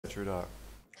True that.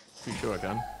 Pretty sure I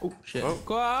can. Oh shit. Oh.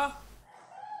 Qua!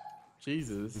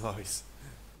 Jesus. Nice.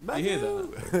 You hear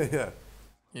that? Yeah.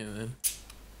 Yeah, man.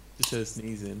 Just her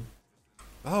sneezing.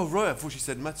 Oh, right. I thought she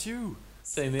said Matthieu.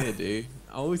 Same here, dude.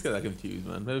 I always get that confused,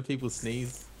 man. Whenever people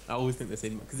sneeze, I always think they're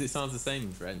saying because it sounds the same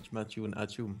in French. Matthieu and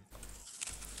Achum.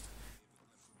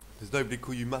 Does nobody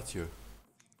call you Matthieu?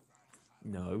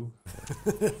 No.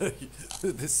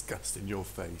 Disgust in your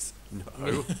face.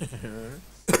 No.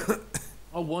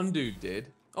 Oh, one dude did.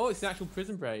 Oh, it's the actual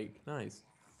prison break. Nice.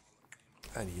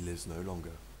 And he lives no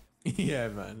longer. Yeah,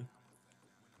 man.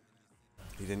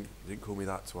 He didn't call me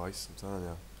that twice, I'm telling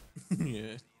you.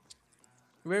 Yeah.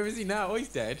 Where is he now? Oh, he's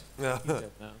dead. Yeah. He's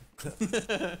dead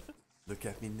now. Look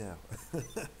at me now.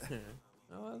 Yeah.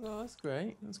 Oh, that's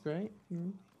great. That's great.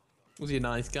 Mm. Was he a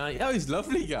nice guy? Oh, he's a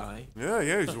lovely guy.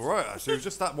 Yeah, he's alright actually. It was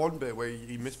just that one bit where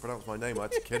he mispronounced my name. I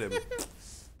had to kill him.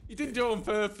 You didn't do it on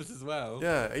purpose as well.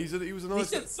 Yeah, he was a He nice.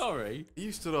 said sorry. He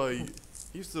used to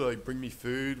like bring me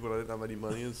food when I didn't have any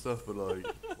money and stuff. But like,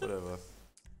 whatever.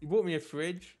 He bought me a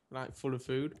fridge, like full of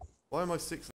food. Why am I 6